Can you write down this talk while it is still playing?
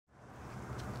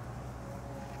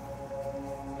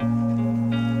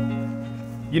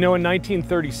You know, in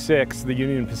 1936, the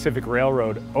Union Pacific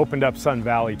Railroad opened up Sun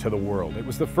Valley to the world. It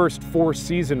was the first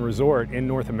four-season resort in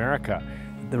North America.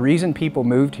 The reason people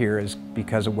moved here is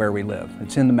because of where we live.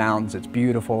 It's in the mountains, it's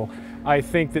beautiful. I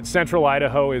think that central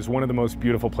Idaho is one of the most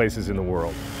beautiful places in the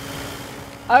world.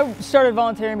 I started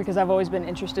volunteering because I've always been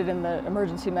interested in the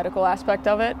emergency medical aspect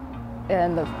of it,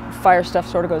 and the fire stuff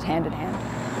sort of goes hand in hand.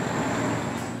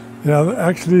 Yeah,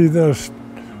 actually the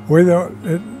way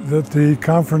that the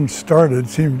conference started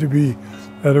seemed to be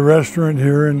at a restaurant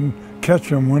here in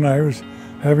Ketchum when I was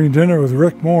having dinner with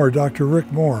Rick Moore, Dr.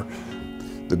 Rick Moore.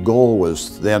 The goal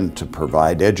was then to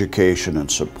provide education and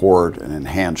support and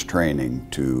enhanced training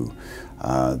to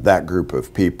that group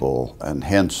of people, and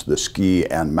hence the Ski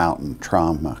and Mountain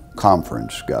Trauma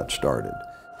Conference got started.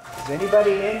 Is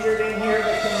anybody injured in here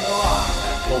that can walk?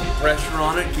 Hold pressure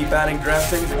on it, keep adding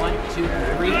dressings. 1, 2, 3.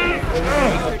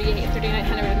 38, 39,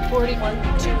 140.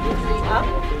 1, 2, 3, up.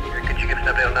 Could you give us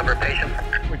an update on number of patients?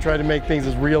 We try to make things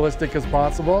as realistic as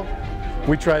possible.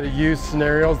 We try to use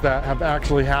scenarios that have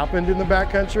actually happened in the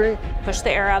backcountry. Push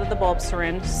the air out of the bulb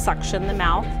syringe, suction the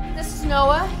mouth. This is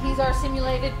Noah. He's our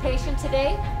simulated patient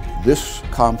today. This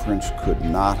conference could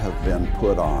not have been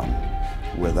put on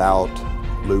without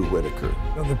Lou Whitaker.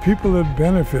 The people that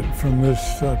benefit from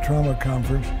this trauma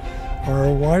conference are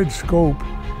a wide scope,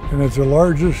 and it's the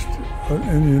largest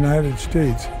in the United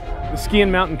States. The Ski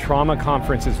and Mountain Trauma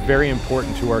Conference is very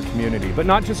important to our community, but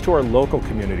not just to our local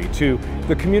community, to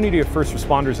the community of first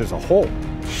responders as a whole.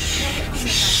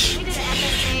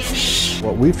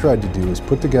 What we've tried to do is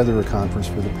put together a conference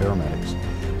for the paramedics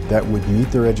that would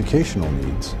meet their educational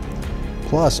needs,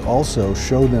 plus also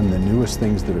show them the newest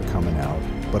things that are coming out,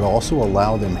 but also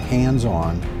allow them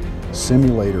hands-on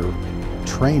simulator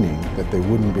training that they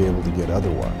wouldn't be able to get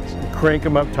otherwise. Crank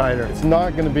them up tighter. It's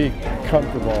not going to be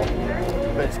comfortable,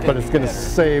 but it's going to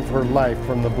save her life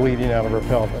from the bleeding out of her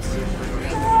pelvis.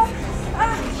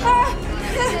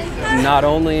 Not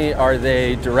only are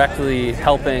they directly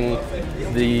helping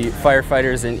the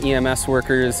firefighters and EMS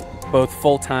workers, both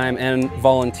full-time and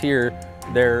volunteer,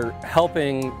 they're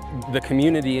helping the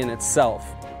community in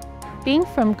itself. Being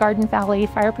from Garden Valley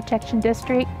Fire Protection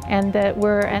District, and that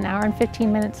we're an hour and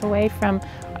 15 minutes away from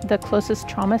the closest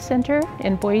trauma center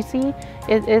in Boise,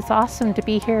 it's awesome to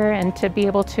be here and to be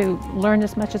able to learn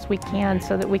as much as we can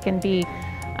so that we can be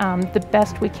the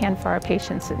best we can for our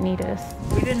patients that need us.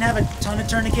 We didn't have a ton of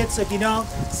tourniquets, so if you don't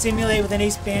simulate with an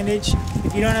ACE bandage,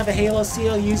 if you don't have a halo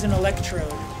seal, use an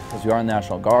electrode. Because we are in the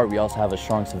National Guard, we also have a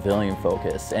strong civilian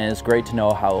focus, and it's great to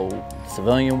know how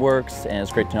civilian works, and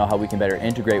it's great to know how we can better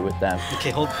integrate with them.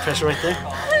 Okay, hold pressure right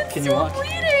there. Can you walk?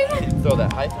 Throw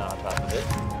that hyphen on top of it.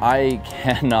 I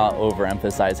cannot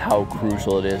overemphasize how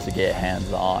crucial it is to get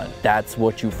hands-on. That's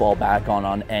what you fall back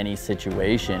on any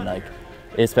situation. Like,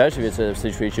 especially if it's a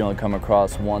situation you only come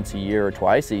across once a year or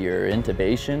twice a year,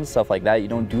 intubation, stuff like that, you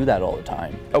don't do that all the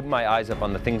time. Open my eyes up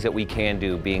on the things that we can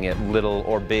do, being it little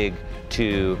or big,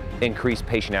 to increase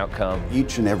patient outcome.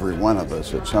 Each and every one of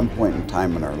us at some point in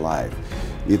time in our life,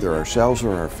 either ourselves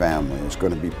or our family, is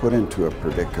going to be put into a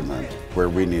predicament where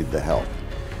we need the help.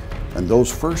 And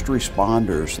those first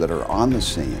responders that are on the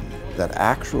scene that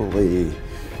actually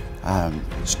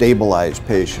stabilize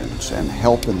patients and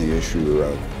help in the issue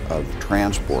of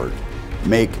transport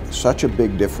make such a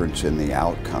big difference in the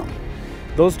outcome.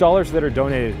 Those dollars that are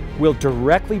donated will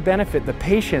directly benefit the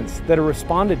patients that are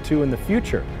responded to in the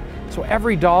future. So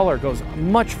every dollar goes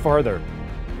much farther.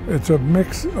 It's a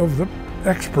mix of the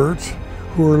experts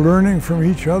who are learning from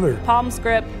each other. Palm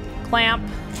grip, clamp.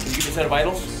 Can you give a set of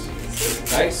vitals?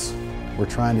 Nice. We're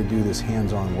trying to do this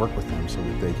hands-on work with them so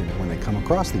that they can, when they come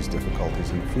across these difficulties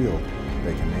in the field,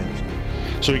 they can manage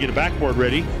them. So we get a backboard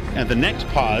ready, and the next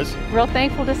pause. Real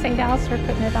thankful to St. Alice for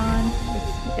putting it on.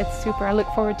 It's super. I look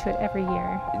forward to it every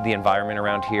year. The environment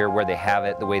around here, where they have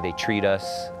it, the way they treat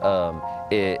us,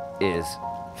 it is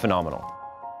phenomenal.